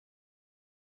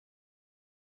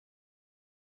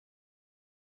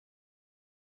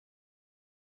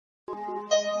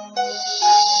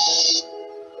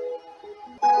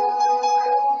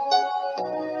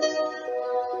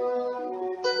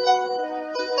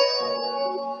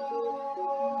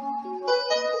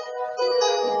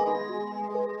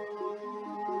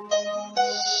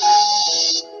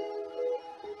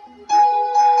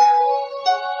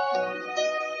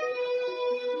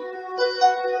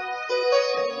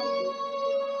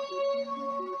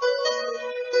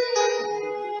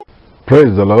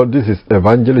Praise the Lord. This is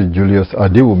Evangelist Julius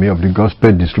Adewumi of the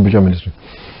Gospel Distribution Ministry.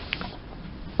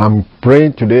 I'm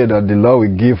praying today that the Lord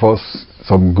will give us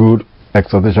some good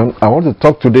exhortation. I want to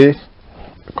talk today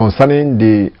concerning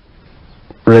the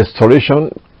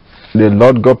restoration the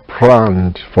Lord God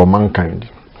planned for mankind.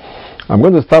 I'm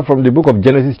going to start from the book of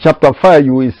Genesis chapter 5.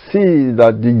 You will see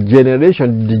that the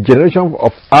generation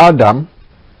of Adam,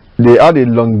 they had a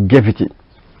longevity.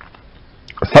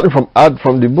 Starting from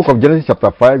the book of Genesis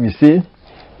chapter 5, you see,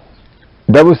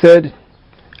 the Bible said,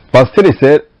 verse 3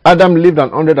 said, Adam lived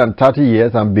 130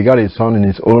 years and begat a son in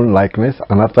his own likeness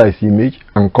and after his image,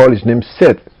 and called his name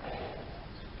Seth.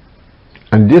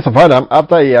 And the days of Adam,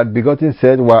 after he had begotten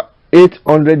Seth, were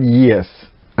 800 years,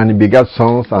 and he begat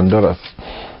sons and daughters.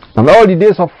 And all the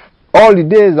days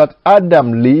that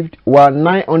Adam lived were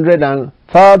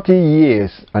 930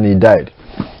 years, and he died.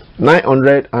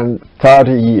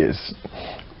 930 years,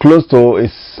 close to a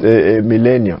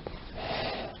millennium.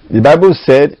 The Bible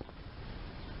said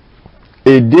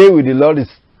a day with the Lord is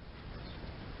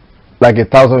like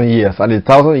 1,000 years, and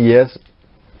 1,000 years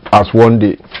as one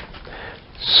day.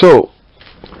 So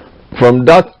from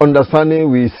that understanding,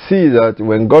 we see that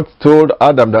when God told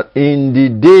Adam that in the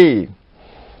day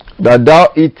that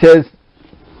thou eatest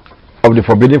of the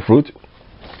forbidden fruit,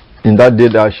 in that day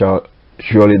thou shalt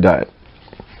surely die.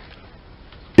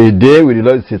 A day with the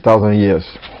Lord is 1,000 years.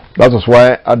 That was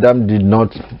why Adam did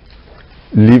not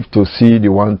live to see the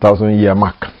 1,000-year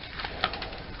mark.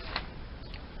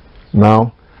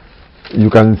 Now, you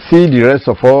can see the rest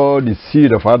of all the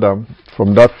seed of Adam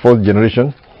from that first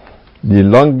generation. The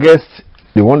longest,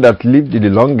 the one that lived the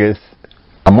longest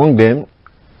among them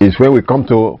is when we come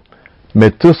to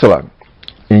Methuselah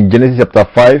in Genesis chapter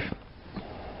 5,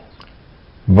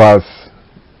 verse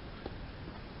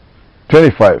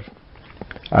 25.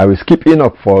 I will skip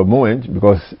Enoch for a moment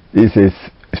because this is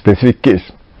a specific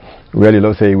case where the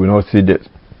Lord said he will not see death.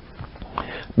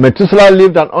 Methuselah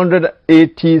lived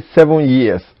 187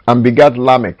 years and begat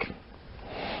Lamech.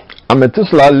 And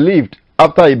Methuselah lived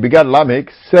after he begat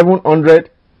Lamech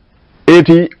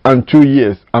 782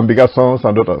 years and begat sons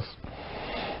and daughters.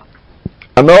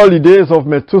 And all the days of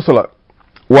Methuselah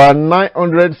were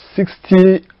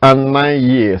 969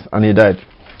 years, and he died.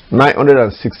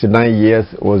 969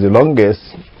 years was the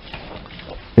longest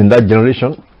in that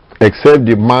generation, except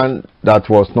the man that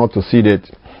was not to see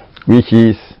death, which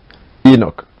is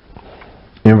Enoch.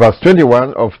 In verse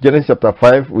 21 of Genesis chapter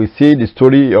 5, we see the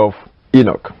story of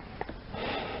Enoch.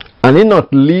 And Enoch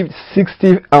lived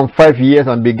 65 years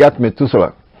and begat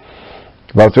Methuselah.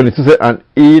 Verse 22 says, and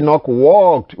Enoch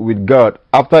walked with God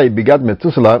after he begat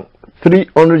Methuselah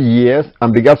 300 years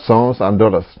and begat sons and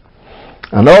daughters.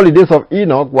 And all the days of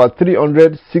Enoch were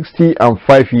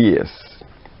 365 years.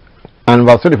 And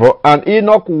verse 24, and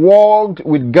Enoch walked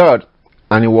with God,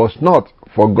 and he was not,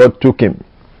 for God took him.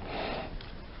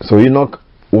 So Enoch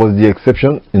was the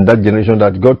exception in that generation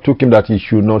that God took him, that he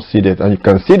should not see death. And you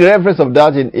can see the reference of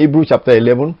that in Hebrews chapter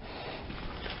 11,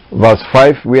 verse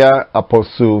 5, where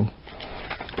Apostle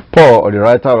Paul, or the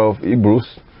writer of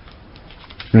Hebrews,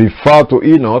 referred to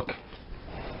Enoch,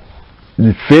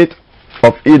 the faith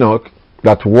of Enoch,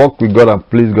 that walked with God and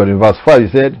pleased God. In verse 5 he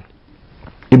said,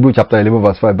 Hebrews chapter 11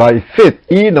 verse 5, by faith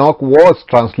Enoch was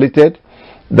translated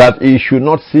that he should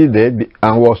not see death,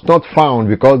 and was not found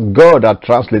because God had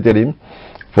translated him.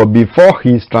 For before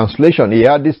his translation he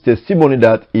had this testimony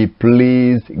that he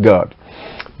pleased God.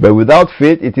 But without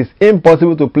faith it is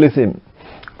impossible to please him.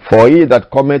 For he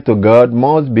that cometh to God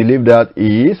must believe that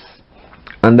he is,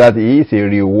 and that he is a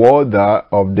rewarder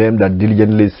of them that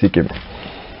diligently seek him.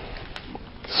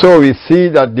 So we see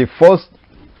that the first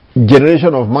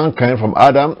generation of mankind from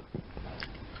Adam,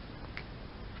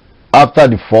 after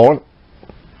the fall,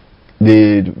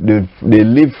 they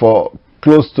lived for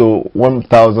close to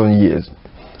 1,000 years.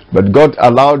 But God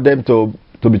allowed them to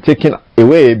be taken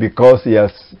away because he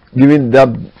has given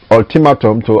that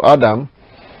ultimatum to Adam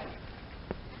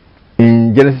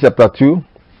in Genesis chapter 2,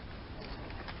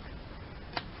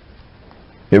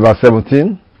 in verse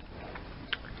 17.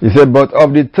 He said, but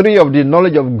of the tree of the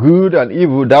knowledge of good and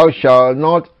evil thou shalt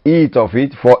not eat of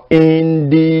it, for in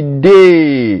the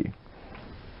day,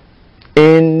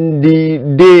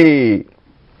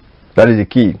 that is the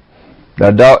key,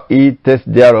 that thou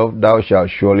eatest thereof, thou shalt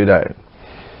surely die.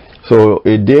 So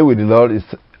a day with the Lord is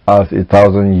as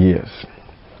 1,000 years.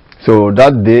 So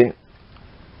that day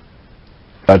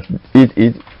that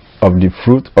eat of the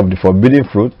fruit of the forbidden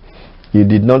fruit, he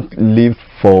did not live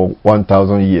for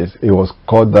 1,000 years. It was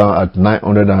cut down at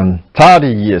 930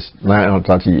 years.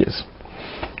 930 years.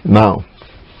 Now,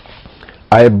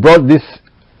 I brought this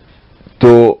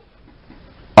to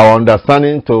our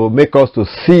understanding to make us to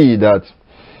see that,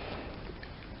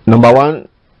 number one,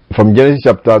 from Genesis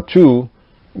chapter 2,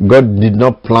 God did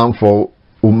not plan for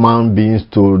human beings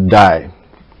to die.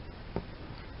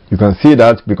 You can see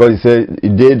that because he said, the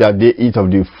day that they eat of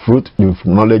the fruit, the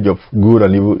knowledge of good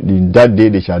and evil, that day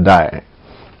they shall die.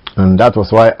 And that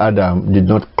was why Adam did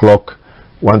not clock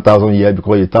 1,000 years,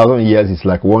 because 1,000 years is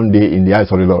like one day in the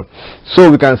eyes of the Lord.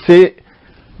 So we can say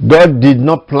God did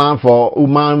not plan for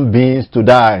human beings to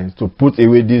die, to put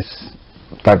away this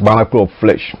tabernacle of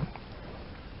flesh.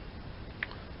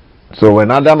 So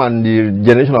when Adam and the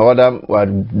generation of Adam were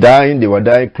dying, they were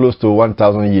dying close to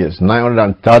 1,000 years,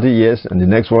 930 years, and the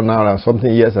next one 900 something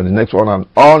years, and the next one, and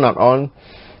on and on.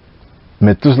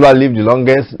 Methuselah lived the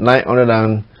longest, 900,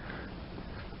 and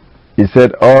he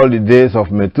said all the days of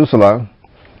Methuselah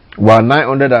were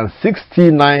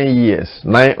 969 years,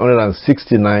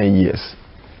 969 years,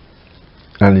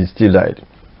 and he still died.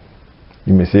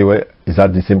 You may say, well, is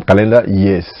that the same calendar?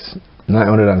 Yes,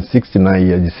 969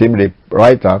 years. The same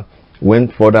writer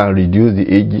went further and reduced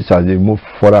the ages as they moved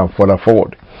further and further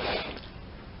forward.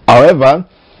 However,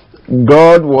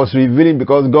 God was revealing,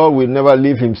 because God will never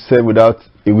leave himself without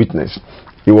a witness.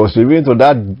 He was revealing to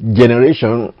that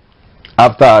generation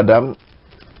after Adam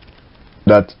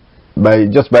that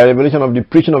just by revelation of the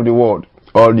preaching of the word,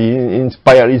 or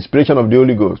the inspiration of the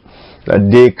Holy Ghost, that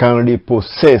they can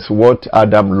repossess what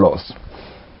Adam lost.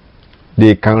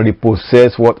 They can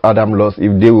repossess what Adam lost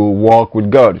if they will walk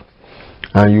with God.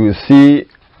 And you will see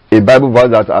a Bible verse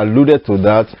that alluded to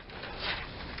that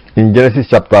in Genesis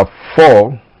chapter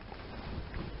 4,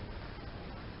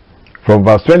 from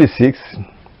verse 26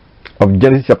 of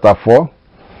Genesis chapter 4.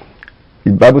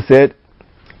 The Bible said,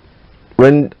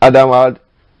 when Adam had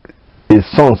a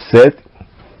son Seth,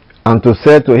 and to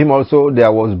Seth, to him also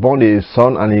there was born a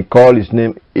son, and he called his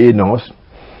name Enos.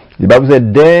 The Bible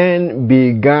said, then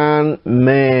began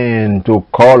men to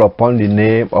call upon the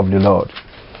name of the Lord.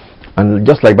 And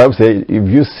just like the Bible says, if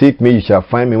you seek me, you shall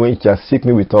find me, when you shall seek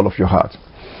me with all of your heart.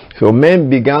 So men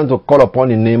began to call upon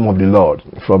the name of the Lord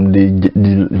from the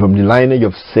lineage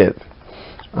of Seth.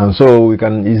 And so we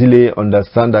can easily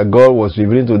understand that God was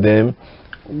revealing to them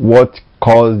what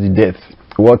caused the death,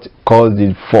 what caused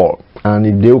the fall. And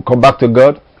if they will come back to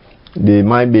God, they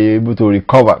might be able to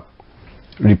recover,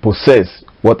 repossess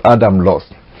what Adam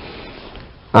lost.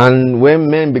 And when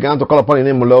men began to call upon the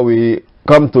name of the Lord, we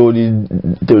come to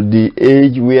the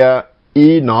age where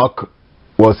Enoch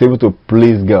was able to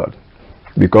please God,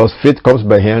 because faith comes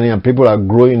by hearing, and people are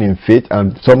growing in faith,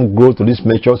 and some grow to this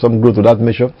measure, some grow to that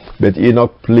measure. But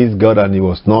Enoch pleased God, and he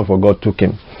was known, for God took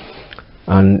him.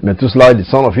 And Methuselah, the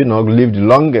son of Enoch, lived the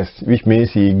longest, which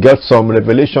means he got some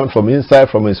revelation from inside,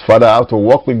 from his father, how to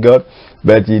walk with God,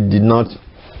 but he did not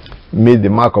meet the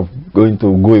mark of going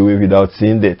to go away without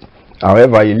seeing death.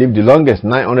 However, he lived the longest,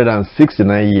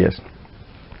 969 years.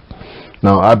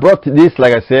 Now, I brought this,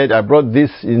 like I said, I brought this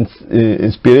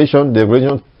inspiration, the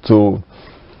revelation to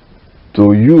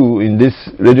you in this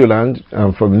radio land,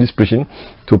 and from this preaching,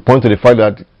 to point to the fact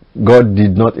that God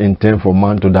did not intend for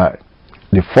man to die.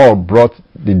 The fall brought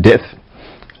the death,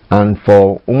 and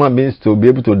for human beings to be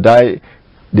able to die,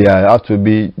 there has to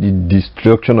be the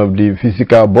destruction of the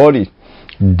physical body,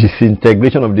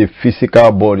 disintegration of the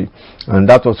physical body, and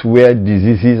that was where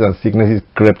diseases and sicknesses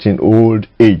crept in, old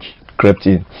age crept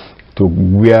in, to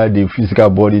wear the physical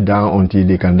body down until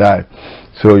they can die.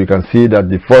 So you can see that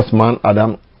the first man,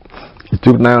 Adam, it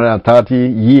took 930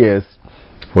 years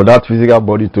for that physical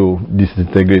body to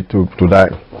disintegrate, to die.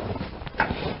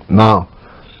 Now,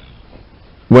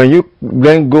 when you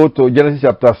then go to Genesis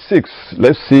chapter 6,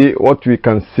 let's see what we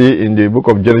can see in the book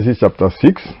of Genesis chapter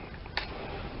 6.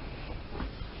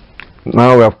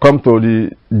 Now we have come to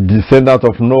the descendant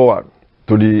of Noah,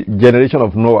 to the generation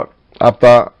of Noah.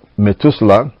 After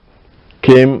Methuselah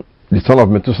came the son of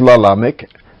Methuselah, Lamech,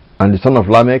 and the son of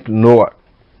Lamech, Noah.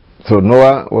 So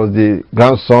Noah was the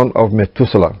grandson of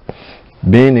Methuselah,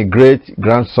 being a great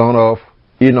grandson of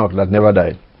Enoch that never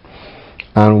died.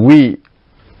 And we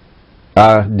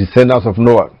are descendants of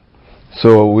Noah.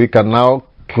 So we can now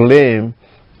claim,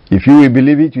 if you will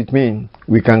believe it with me,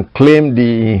 we can claim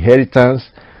the inheritance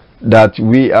that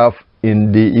we have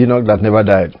in the Enoch that never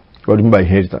died. What do you mean by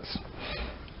inheritance?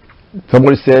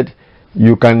 Somebody said,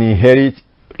 you can inherit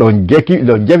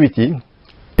longevity.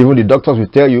 Even the doctors will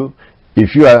tell you,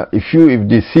 if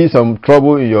they see some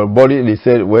trouble in your body, they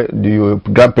say, well, do your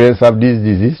grandparents have this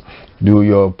disease? Do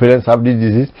your parents have this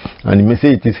disease? And you may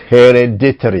say it is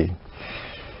hereditary.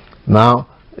 Now,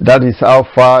 that is how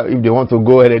far, if they want to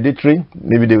go hereditary,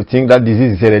 maybe they will think that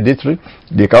disease is hereditary.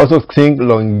 They can also think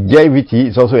longevity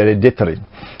is also hereditary.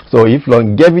 So if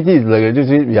longevity is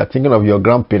hereditary, we are thinking of your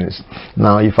grandparents.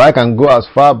 Now, if I can go as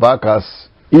far back as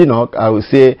Enoch, I will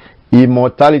say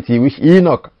immortality, which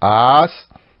Enoch has,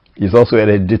 is also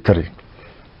hereditary.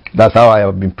 That's how I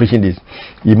have been preaching this.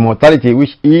 Immortality,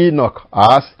 which Enoch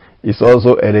has, is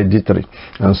also hereditary.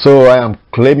 And so I am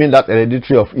claiming that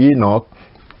hereditary of Enoch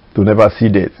to never see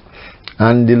death.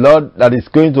 And the Lord that is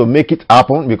going to make it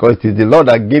happen, because it is the Lord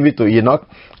that gave it to Enoch,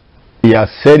 He has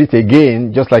said it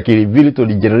again, just like He revealed it to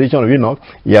the generation of Enoch.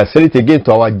 He has said it again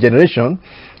to our generation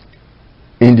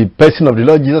in the person of the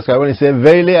Lord Jesus Christ, when He said,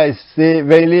 verily I say,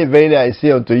 verily, verily I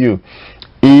say unto you,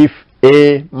 if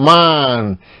a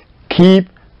man keep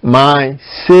my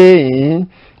saying,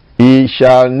 he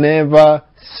shall never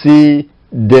see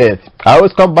death. I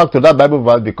always come back to that Bible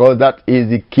verse, because that is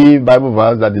the key Bible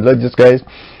verse that the Lord Jesus Christ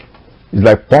is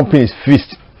like pumping His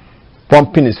fist,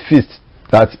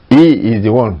 that He is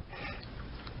the one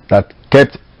that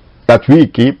we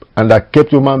keep, and that kept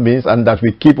human beings, and that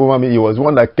we keep human beings. He was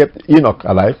one that kept Enoch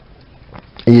alive.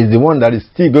 He is the one that is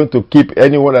still going to keep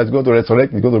anyone that's going to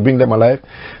resurrect. He's going to bring them alive.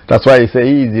 That's why He said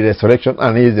He is the resurrection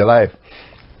and He is the life.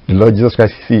 The Lord Jesus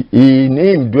Christ, see, in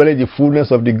Him dwelleth the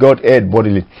fullness of the Godhead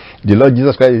bodily. The Lord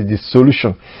Jesus Christ is the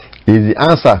solution. He is the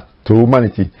answer to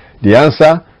humanity, the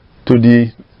answer to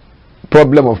the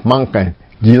problem of mankind.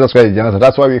 Jesus Christ is the answer.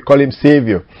 That's why we call Him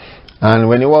Savior. And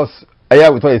when He was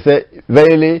here with us, He said,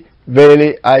 verily,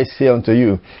 verily I say unto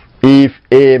you, if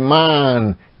a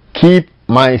man keep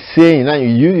my saying. Now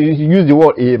you use the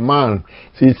word a man,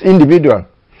 so it's individual.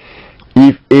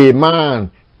 If a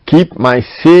man keep my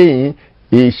saying,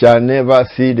 he shall never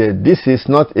see death. This is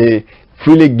not a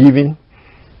freely given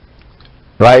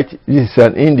right. This is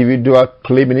an individual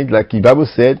claiming it, like the Bible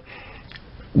said.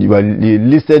 He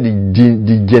listed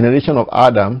the generation of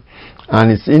Adam, and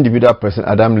it's individual person.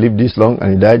 Adam lived this long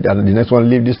and he died, and the next one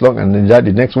lived this long and he died,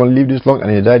 the next one lived this long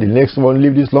and he died, the next one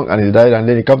lived this long and he died, and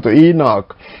then he come to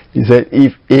Enoch. He said,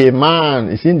 if a man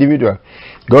is individual,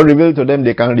 God revealed to them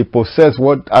they can repossess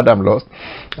what Adam lost.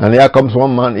 And here comes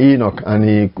one man, Enoch, and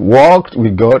he walked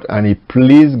with God and he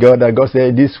pleased God, that God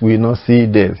said, this will not see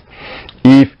death.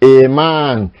 If a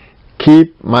man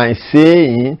keep my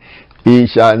saying, he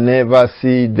shall never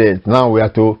see death. Now we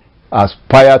are to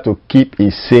aspire to keep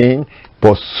His saying,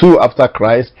 pursue after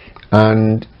Christ,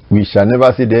 and we shall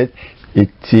never see death. It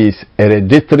is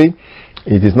hereditary.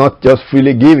 It is not just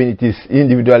freely given. It is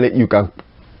individually. You can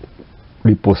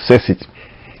repossess it.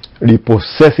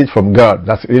 Repossess it from God.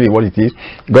 That's really what it is.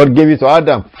 God gave it to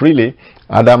Adam freely.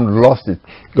 Adam lost it.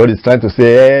 God is trying to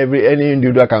say any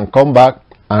individual can come back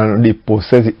and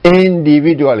repossess it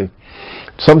individually.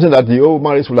 Something that the old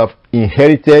marriage would have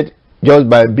inherited just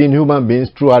by being human beings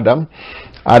through Adam.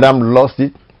 Adam lost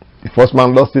it. The first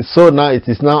man lost it. So now it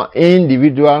is now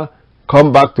individual.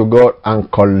 Come back to God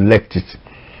and collect it.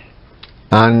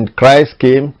 And Christ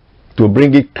came to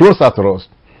bring it closer to us,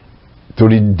 to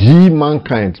redeem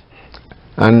mankind.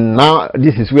 And now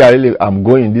this is where I'm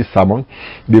going in this sermon,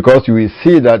 because you will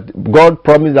see that God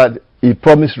promised that He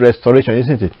promised restoration,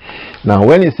 isn't it? Now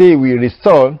when He say we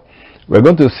restore, we're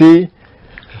going to see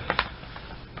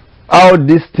how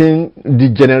this thing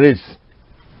degenerates,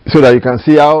 so that you can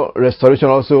see how restoration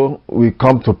also will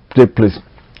come to take place.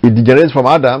 It degenerates from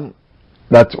Adam,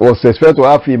 that was expected to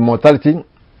have immortality,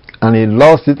 and he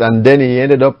lost it, and then he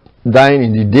ended up dying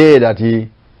in the day that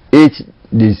he ate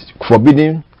this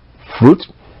forbidden fruit.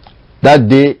 That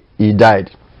day he died.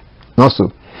 Not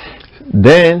so.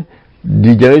 Then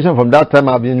the generation from that time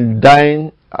have been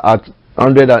dying at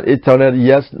 100 and 800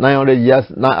 years, 900 years,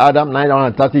 Adam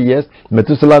 930 years,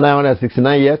 Methuselah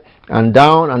 969 years, and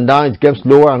down it gets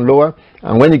lower and lower.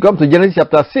 And when you come to Genesis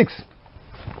chapter 6,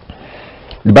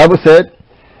 the Bible said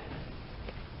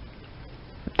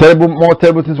more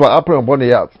terrible things were happening upon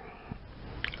the earth.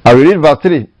 I will read verse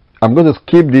 3. I'm going to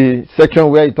skip the section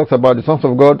where it talks about the sons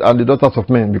of God and the daughters of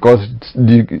men, because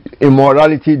the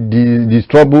immorality, the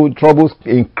troubles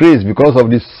increase because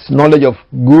of this knowledge of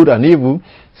good and evil.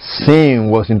 Sin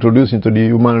was introduced into the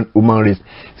human race.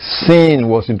 Sin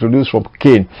was introduced from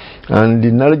Cain, and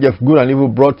the knowledge of good and evil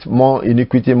brought more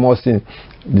iniquity, more sin.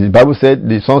 The Bible said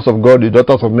the sons of God, the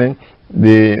daughters of men,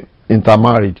 they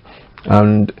intermarried,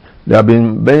 and there have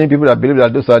been many people that believe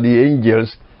that those are the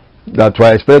angels that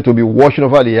were expected to be watching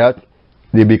over the earth.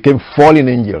 They became fallen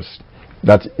angels.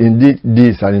 that indeed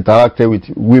this and interacted with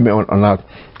women on earth.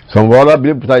 Some other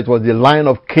believe that it was the line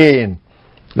of Cain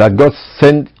that God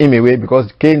sent him away,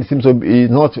 because Cain seems to be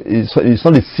not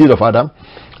the seed of Adam,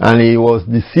 and he was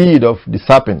the seed of the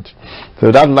serpent.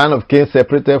 So that line of Cain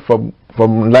separated from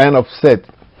line of Seth,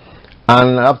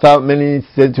 and after many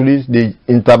centuries they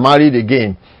intermarried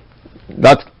again.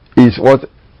 That is what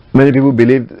many people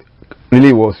believed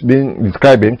really was being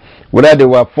describing. Whether they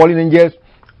were fallen angels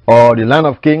or the line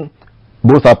of Cain,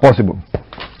 both are possible,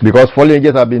 because fallen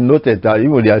angels have been noted that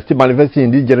even they are still manifesting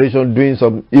in this generation doing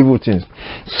some evil things.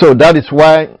 So that is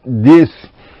why this,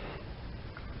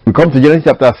 we come to Genesis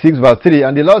chapter 6 verse 3,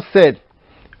 and the Lord said,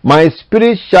 my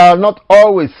spirit shall not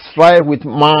always strive with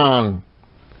man,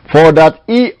 for that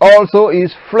he also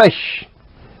is flesh,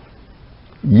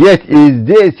 yet his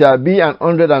days shall be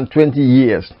 120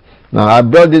 years. Now I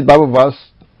brought this Bible verse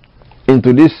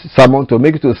into this sermon to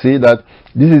make you to see that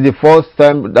this is the first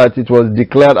time that it was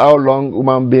declared how long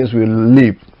human beings will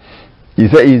live. He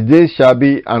said his days shall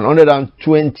be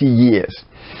 120 years.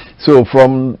 So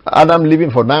from Adam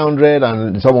living for 900,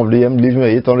 and some of them living for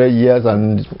 800 years,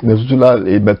 and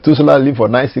Methuselah lived for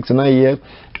 969 years,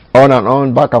 on and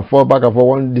on, back and forth,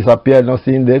 one disappeared, not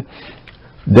seen them.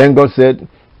 Then God said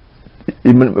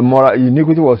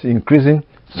iniquity was increasing.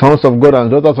 Sons of God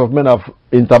and daughters of men have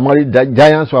intermarried,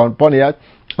 giants were upon the earth,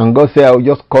 and God said, I will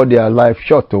just cut their life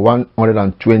short to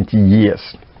 120 years.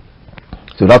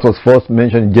 So that was first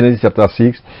mentioned in Genesis chapter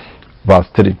 6 verse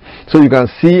 3. So you can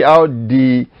see how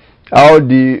the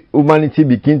humanity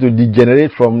began to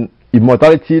degenerate from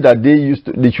immortality that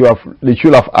they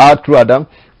should have had through Adam,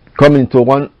 coming to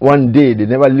one day. They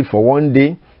never lived for one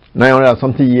day, 900 and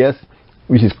something years,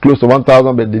 which is close to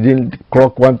 1,000, but they didn't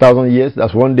clock 1,000 years.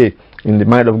 That's one day in the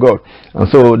mind of God. And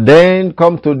so then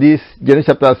come to this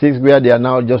Genesis chapter 6, where they are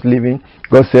now just living.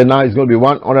 God said now it's going to be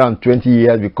 120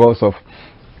 years, because of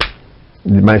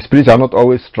my spirit shall not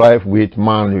always strive with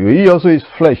man. He also is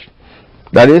flesh.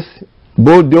 That is,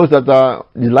 both those that are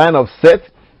the line of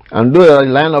Seth and those that are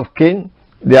the line of Cain,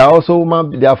 they are also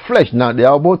human. They are flesh now. They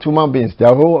are both human beings. They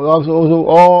are also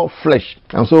all flesh.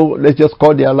 And so let's just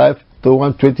call their life to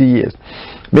 120 years.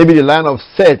 Maybe the line of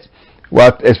Seth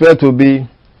was expected to be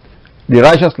the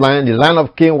righteous line. The line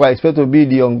of Cain was expected to be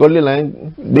the ungodly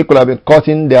line. They could have been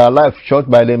cutting their life short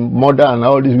by the murder and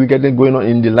all this wickedness going on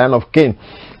in the line of Cain.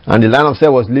 And the line of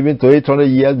Seth was living to 800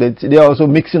 years, but they are also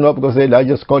mixing up, because they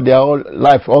just cut their whole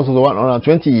life also to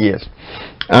 120 years.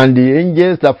 And the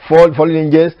angels that fallen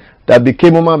angels that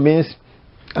became human beings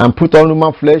and put on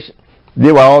human flesh,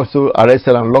 they were also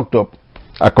arrested and locked up,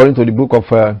 according to the book of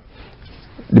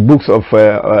the books of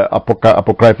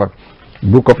Apocrypha.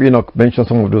 Book of Enoch mentions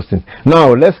some of those things.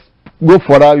 Now let's go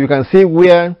further. You can see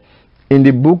where in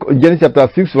the book Genesis chapter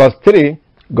 6 verse 3,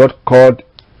 God called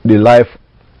the life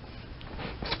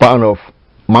span of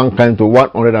mankind to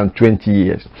 120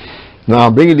 years. Now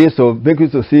I'm bringing this to make you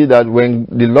to see that when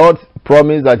the Lord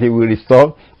promised that he will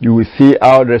restore, you will see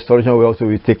how the restoration will also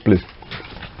take place.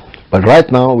 But right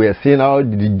now we are seeing how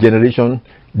the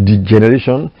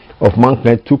degeneration of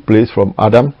mankind took place from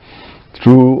Adam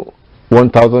through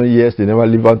 1,000 years. They never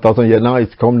lived 1,000 years. Now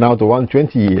it's come down to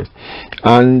 120 years.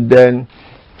 And then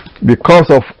because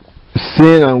of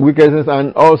sin and wickedness,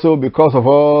 and also because of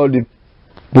all the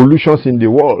pollutions in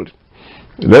the world,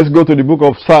 let's go to the book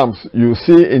of Psalms. You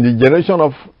see in the generation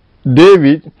of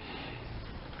David,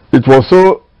 it was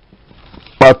so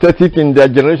pathetic in their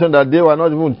generation that they were not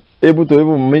even able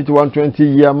to meet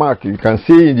 120-year mark. You can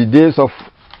see in the days of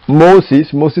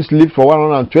Moses lived for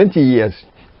 120 years,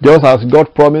 just as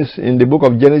God promised in the book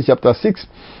of Genesis chapter 6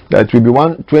 that it will be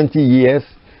 120 years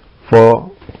for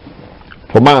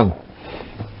man.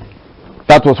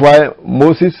 That was why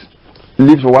Moses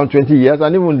lived for 120 years,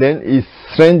 and even then his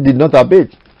strength did not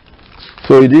abate.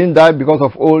 So he didn't die because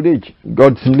of old age.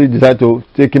 God simply decided to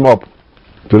take him up,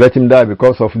 to let him die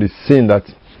because of the sin that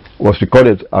was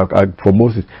recorded for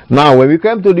Moses. Now when we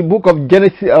come to the book of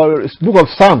Genesis, book of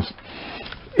Psalms,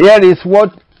 here is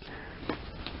what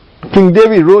King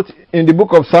David wrote in the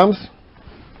book of Psalms.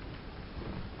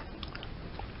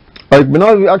 It may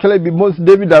not actually be most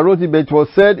David that wrote it, but it was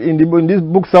said in this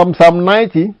book, Psalm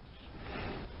 90.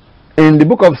 In the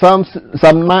book of Psalms,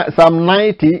 Psalm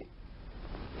 90,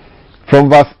 from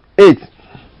verse 8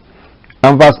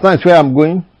 and verse 9 is where I'm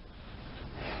going.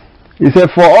 He said,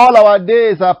 for all our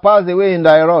days are passed away in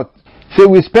thy wrath. So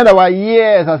we spend our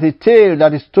years as a tale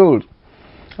that is told.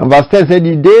 And verse 10 said,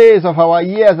 the days of our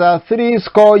years are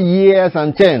 80 years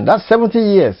and 10. That's 70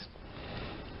 years.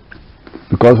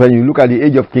 Because when you look at the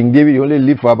age of King David, he only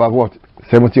lived for about what?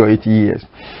 70 or 80 years.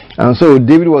 And so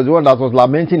David was the one that was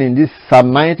lamenting in this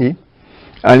Psalm 90.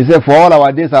 And he said, for all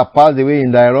our days are passed away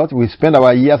in thy wrath. We spend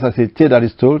our years as a tale that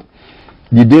is told.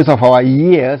 The days of our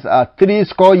years are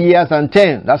 60 years and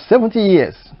 10. That's 70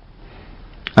 years.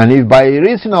 And if by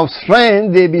reason of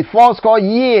strength they be 80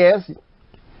 years,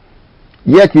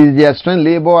 yet is their strength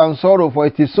labor and sorrow, for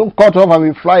it is soon cut off and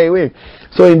will fly away.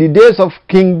 So in the days of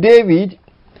King David,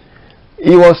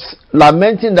 he was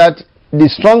lamenting that the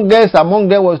strongest among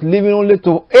them was living only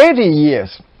to 80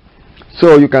 years.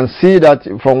 So you can see that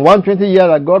from 120 years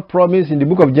that God promised in the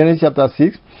book of Genesis chapter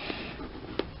 6,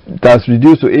 it has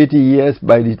reduced to 80 years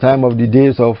by the time of the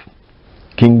days of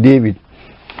King David.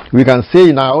 We can say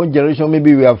in our own generation,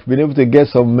 maybe we have been able to get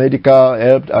some medical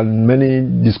help and many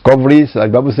discoveries.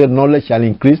 Like the Bible said, knowledge shall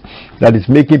increase. That is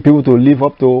making people to live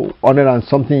up to 100 and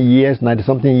something years, 90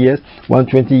 something years,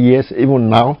 120 years, even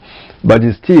now. But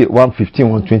it's still 115,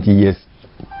 120 years.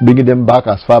 Bringing them back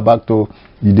as far back to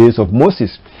the days of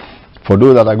Moses. For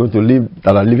those that are going to live,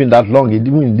 that are living that long,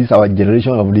 even in this our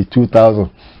generation of the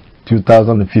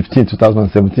 2015,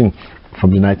 2017, from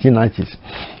the 1990s.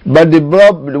 But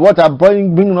what I'm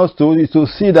bringing us to is to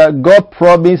see that God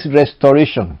promised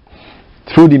restoration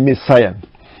through the Messiah.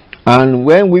 And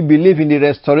when we believe in the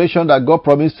restoration that God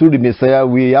promised through the Messiah,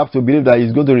 we have to believe that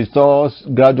He's going to restore us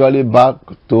gradually back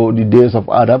to the days of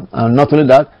Adam. And not only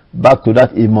that, back to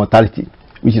that immortality,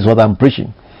 which is what I'm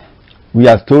preaching. He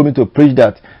has told me to preach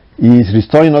that He is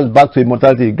restoring us back to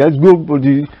immortality. Let's go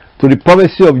to the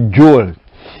prophecy of Joel,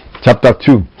 chapter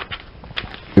 2.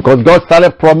 Because God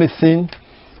started prophesying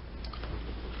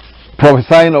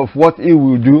of what He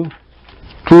will do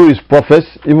through His prophets,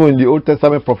 even in the Old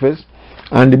Testament prophets.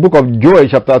 And the book of Joel,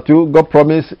 chapter 2, God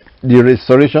promised the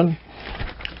restoration,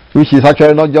 which is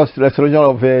actually not just restoration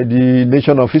of the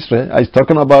nation of Israel. It's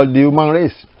talking about the human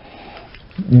race.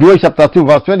 Joel chapter 2,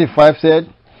 verse 25 said,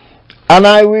 and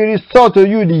I will restore to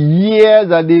you the years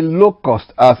that the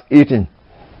locust has eaten,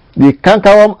 the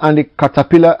cankerworm and the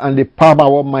caterpillar and the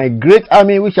palmerworm, my great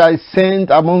army which I sent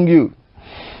among you.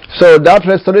 So that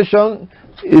restoration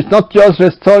is not just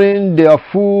restoring their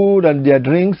food and their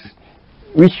drinks,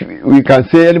 which we can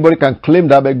say anybody can claim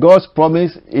that, but God's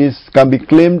promise can be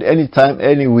claimed anytime,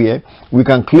 anywhere. We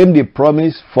can claim the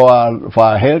promise for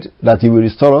our health, that He will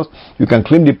restore us. You can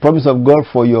claim the promise of God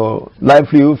for your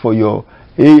livelihood, for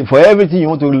everything you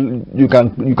want to, you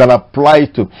can apply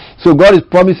it to. So God is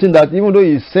promising that even though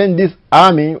He sent this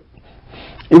army,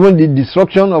 even the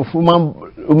destruction of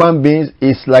human beings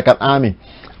is like an army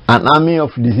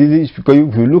of diseases. Because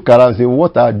if you look around and say,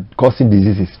 what are causing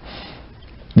diseases?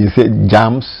 You say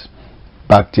germs,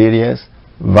 bacteria,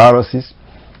 viruses.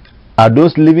 Are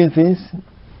those living things?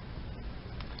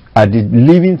 Are the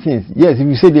living things? Yes, if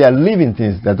you say they are living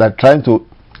things that are trying to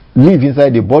live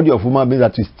inside the body of human beings,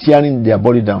 that is tearing their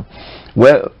body down.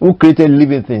 Well, who created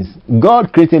living things?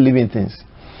 God created living things.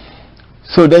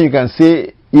 So then you can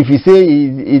say, if you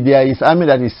say there is army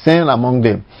that is sent among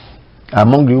them,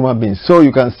 among the human beings, so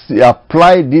you can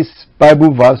apply this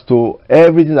Bible verse to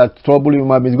everything that troubles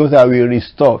human beings. God said, I will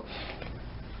restore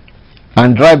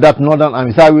and drive that northern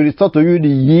army. So I will restore to you the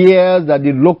years that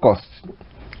the locust,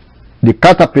 the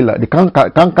caterpillar, the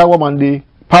cankerworm and the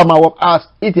palmerworm has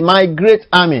eaten, my great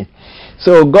army.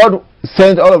 So God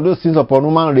sent all of those things upon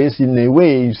human race in a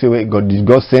way. You say, wait, did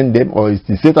God send them, or is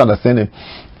the Satan that sent them?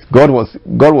 God was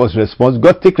responsible.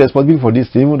 God took responsibility for this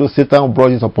thing, even though Satan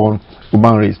brought it upon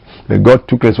human race. But God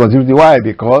took responsibility. Why?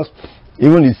 Because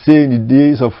even it say in the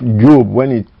days of Job,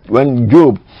 when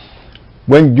Job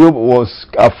was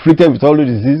afflicted with all the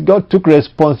disease, God took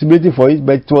responsibility for it,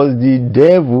 but it was the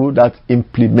devil that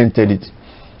implemented it.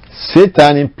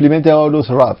 Satan implemented all those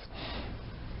wrath.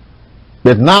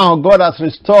 But now God has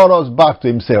restored us back to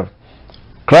Himself.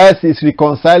 Christ is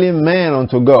reconciling men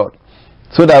unto God,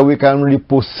 so that we can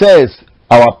repossess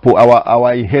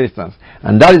our inheritance.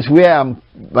 And that is where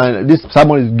this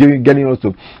sermon is getting us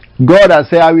to. God has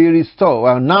said, I will restore.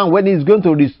 Well, now when He's going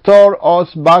to restore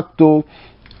us back to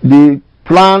the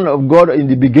plan of God in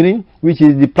the beginning, which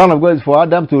is the plan of God is for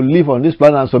Adam to live on this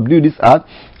planet and subdue this earth,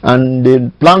 and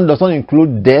the plan does not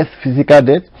include death, physical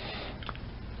death.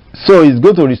 So He's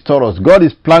going to restore us. God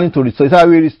is planning to restore. He said, I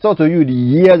will restore to you the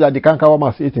years that the cankerworm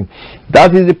has eaten.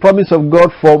 That is the promise of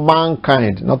God for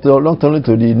mankind, not only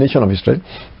to the nation of Israel,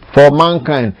 for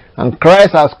mankind. And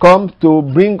Christ has come to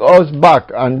bring us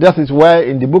back. And that is why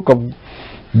in the book of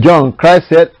John, Christ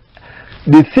said,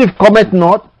 the thief cometh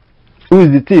not. Who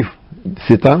is the thief?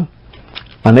 Satan.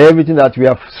 And everything that we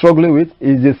are struggling with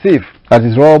is the thief that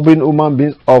is robbing human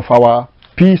beings of our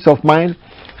peace of mind,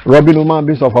 robbing human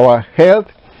beings of our health,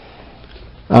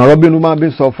 and robbing human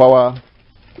beings of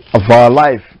our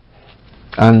life.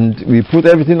 And we put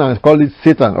everything and call it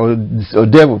Satan or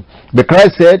devil. But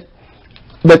Christ said,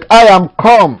 But I am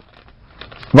come.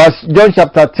 Verse John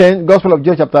chapter 10, Gospel of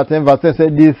John chapter 10, verse 10 says,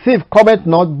 the thief cometh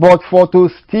not but for to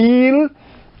steal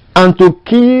and to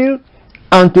kill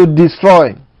and to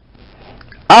destroy.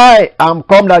 I am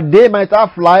come that they might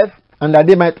have life and that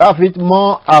they might have it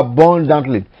more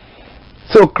abundantly.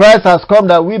 So Christ has come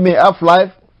that we may have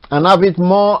life and have it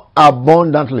more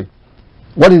abundantly.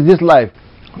 What is this life?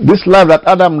 This life that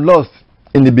Adam lost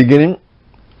in the beginning,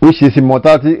 which is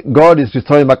immortality, God is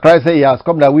restoring. But Christ said he has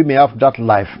come that we may have that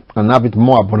life and have it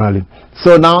more abundantly.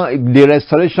 So now the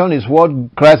restoration is what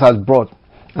Christ has brought.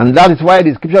 And that is why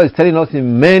the scripture is telling us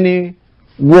in many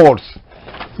words.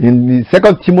 In the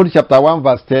 2 Timothy chapter 1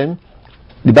 verse 10,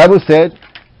 the Bible said,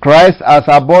 Christ has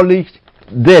abolished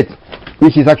death,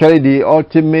 which is actually the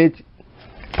ultimate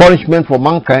punishment for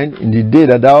mankind. In the day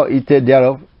that thou eatest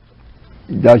thereof,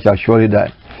 thou shalt surely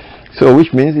die. So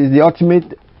which means is the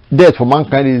ultimate death for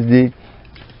mankind is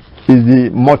the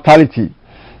mortality.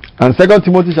 And 2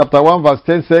 Timothy chapter 1 verse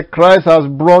 10 says, Christ has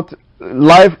brought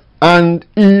life and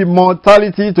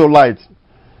immortality to light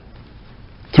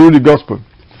through the gospel.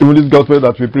 Even this gospel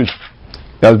that we preach,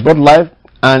 he has brought life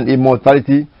and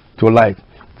immortality to light.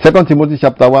 2 Timothy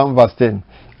chapter 1 verse 10.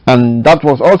 And that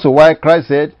was also why Christ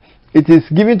said, it is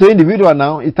given to individual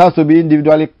now, it has to be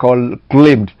individually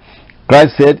claimed.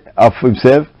 Christ said of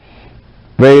himself,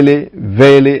 verily,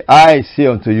 verily, I say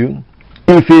unto you,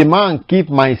 if a man keep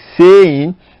my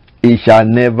saying, he shall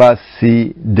never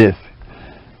see death.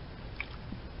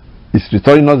 It's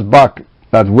returning us back,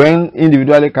 that when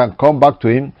individually can come back to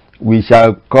him, we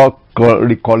shall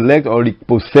recollect or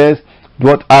repossess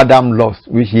what Adam lost,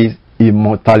 which is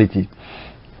immortality.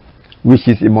 Which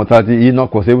is immortality.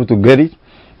 Enoch was able to get it.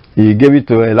 He gave it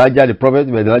to Elijah the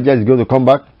prophet, but Elijah is going to come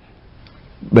back.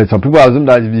 But some people assume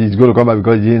that he's going to come back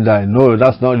because he didn't die. No,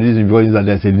 that's not the reason, because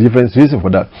there's a different reason for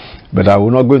that. But I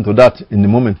will not go into that in a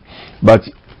moment. But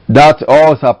that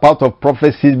also a part of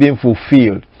prophecies being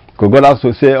fulfilled. Because God has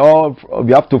to say,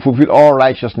 we have to fulfill all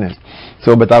righteousness.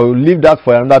 So, but I will leave that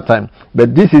for another time.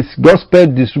 But this is gospel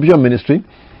distribution ministry.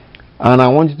 And I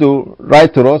want you to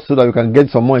write to us so that we can get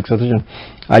some more exhortation.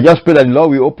 I just pray that the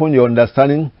Lord will open your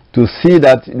understanding to see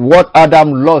that what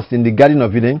Adam lost in the Garden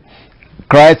of Eden,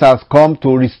 Christ has come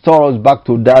to restore us back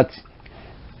to that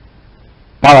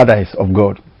paradise of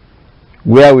God,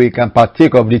 where we can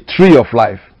partake of the tree of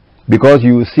life. Because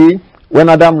you see, when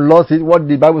Adam lost it, what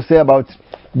the Bible says about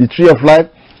the tree of life,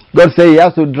 God said he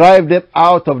has to drive them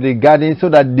out of the garden so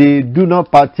that they do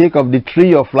not partake of the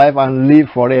tree of life and live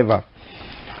forever.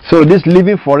 So this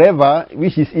living forever,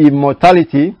 which is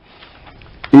immortality,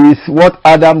 is what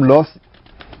Adam lost.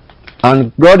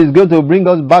 And God is going to bring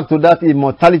us back to that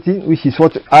immortality, which is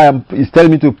what is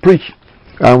telling me to preach.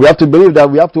 And we have to believe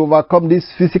that we have to overcome this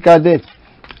physical death.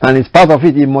 And it's part of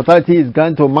it. Immortality is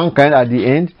granted to mankind at the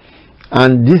end.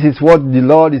 And this is what the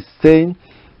Lord is saying,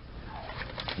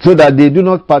 so that they do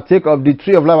not partake of the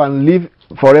tree of life and live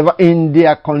forever in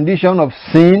their condition of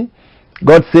sin.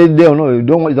 God said he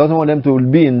doesn't want them to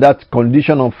be in that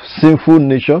condition of sinful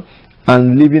nature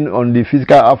and living on the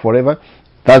physical earth forever.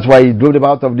 That's why he drove them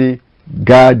out of the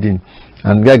garden.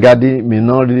 And that garden may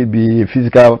not really be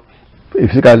physical.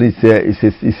 Physically,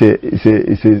 it's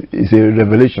a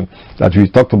revelation that we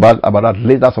talked about that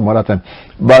later some other time.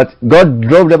 But God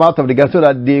drove them out of the garden so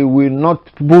that they will not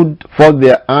put forth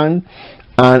their hand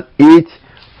and eat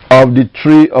of the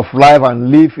tree of life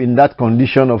and live in that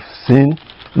condition of sin,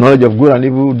 knowledge of good and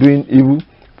evil, doing evil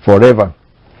forever.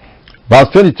 Verse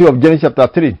 22 of Genesis chapter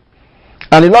 3.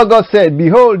 And the Lord God said,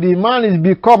 behold, the man is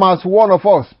become as one of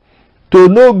us, to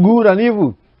know good and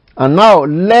evil. And now,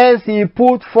 lest he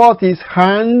put forth his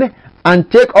hand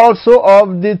and take also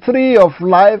of the tree of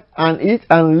life and eat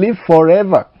and live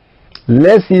forever.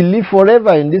 Lest he live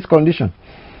forever in this condition.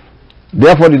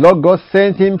 Therefore the Lord God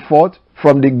sent him forth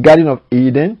from the Garden of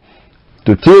Eden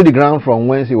to till the ground from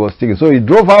whence he was taken. So he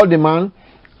drove out the man,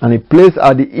 and he placed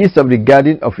at the east of the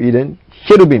Garden of Eden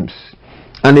cherubims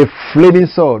and a flaming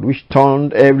sword which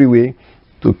turned every way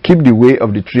to keep the way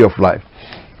of the tree of life.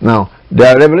 Now,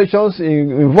 there are revelations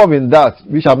involved in that,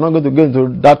 which I'm not going to go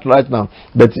into that right now.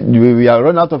 But we are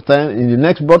running out of time. In the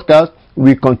next broadcast,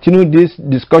 we continue this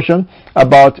discussion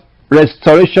about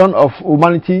restoration of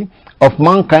humanity, of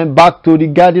mankind, back to the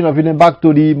Garden of Eden, back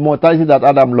to the immortality that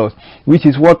Adam lost, which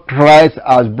is what Christ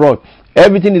has brought.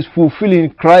 Everything is fulfilled in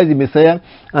Christ the Messiah,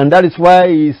 and that is why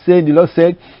the Lord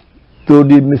said to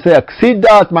the Messiah, sit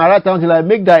thou at my right hand until I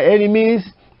make thy enemies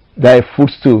thy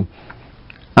footstool.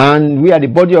 And we are the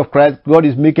body of Christ. God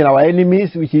is making our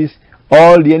enemies, which is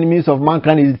all the enemies of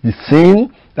mankind, is the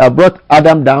sin that brought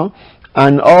Adam down,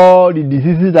 and all the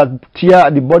diseases that tear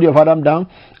the body of Adam down,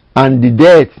 and the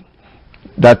death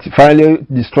that finally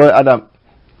destroyed Adam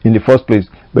in the first place.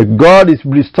 But God is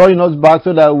restoring us back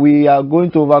so that we are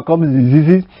going to overcome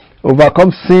diseases,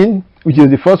 overcome sin, which is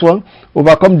the first one,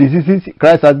 overcome diseases.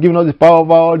 Christ has given us the power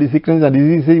over all the sickness and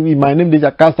diseases. In my name they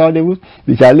shall cast out devils,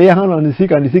 they shall lay hands on the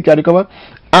sick and the sick shall recover.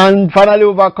 And finally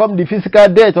overcome the physical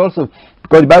death also.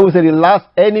 Because the Bible says the last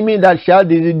enemy that shall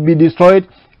be destroyed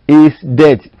is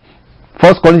death.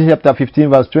 1 Corinthians chapter 15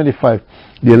 verse 25.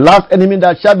 The last enemy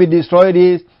that shall be destroyed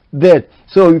is death.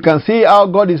 So you can see how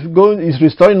God is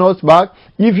restoring us back.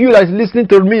 If you are listening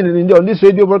to me on this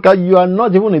radio broadcast, you are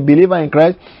not even a believer in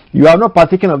Christ, you are not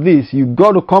partaking of this. You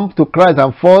got to come to Christ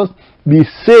and first be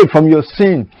saved from your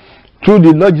sin through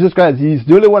the Lord Jesus Christ. He is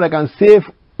the only one that can save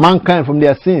mankind from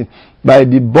their sins by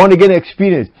the born again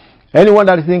experience. Anyone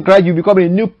that is in Christ, you become a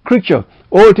new creature.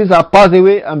 All things are passed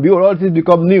away and behold, all things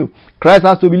become new. Christ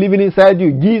has to be living inside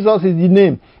you. Jesus is the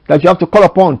name that you have to call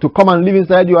upon to come and live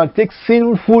inside you and take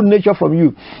sinful nature from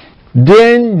you.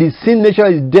 Then the sin nature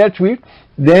is dealt with.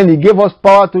 Then he gave us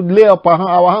power to lay up our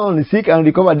hand on the sick and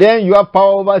recover. Then you have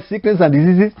power over sickness and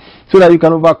diseases so that you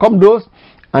can overcome those.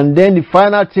 And then the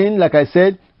final thing, like I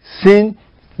said, sin,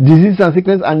 disease and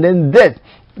sickness, and then death.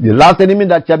 The last enemy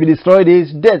that shall be destroyed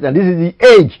is death. And this is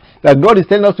the age that God is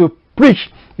telling us to preach,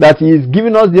 that he is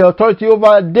giving us the authority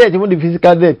over death, even the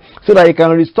physical death, so that he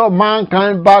can restore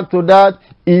mankind back to that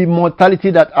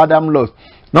immortality that Adam lost.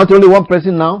 Not only one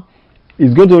person now,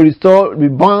 he's going to restore a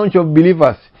bunch of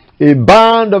believers. A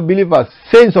band of believers,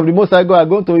 saints of the Most High God, are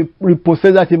going to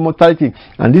repossess that immortality.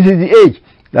 And this is the age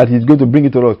that he's going to bring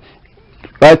it to us.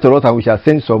 Write to us and we shall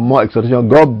send some more exhortation.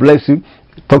 God bless you.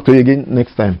 Talk to you again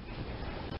next time.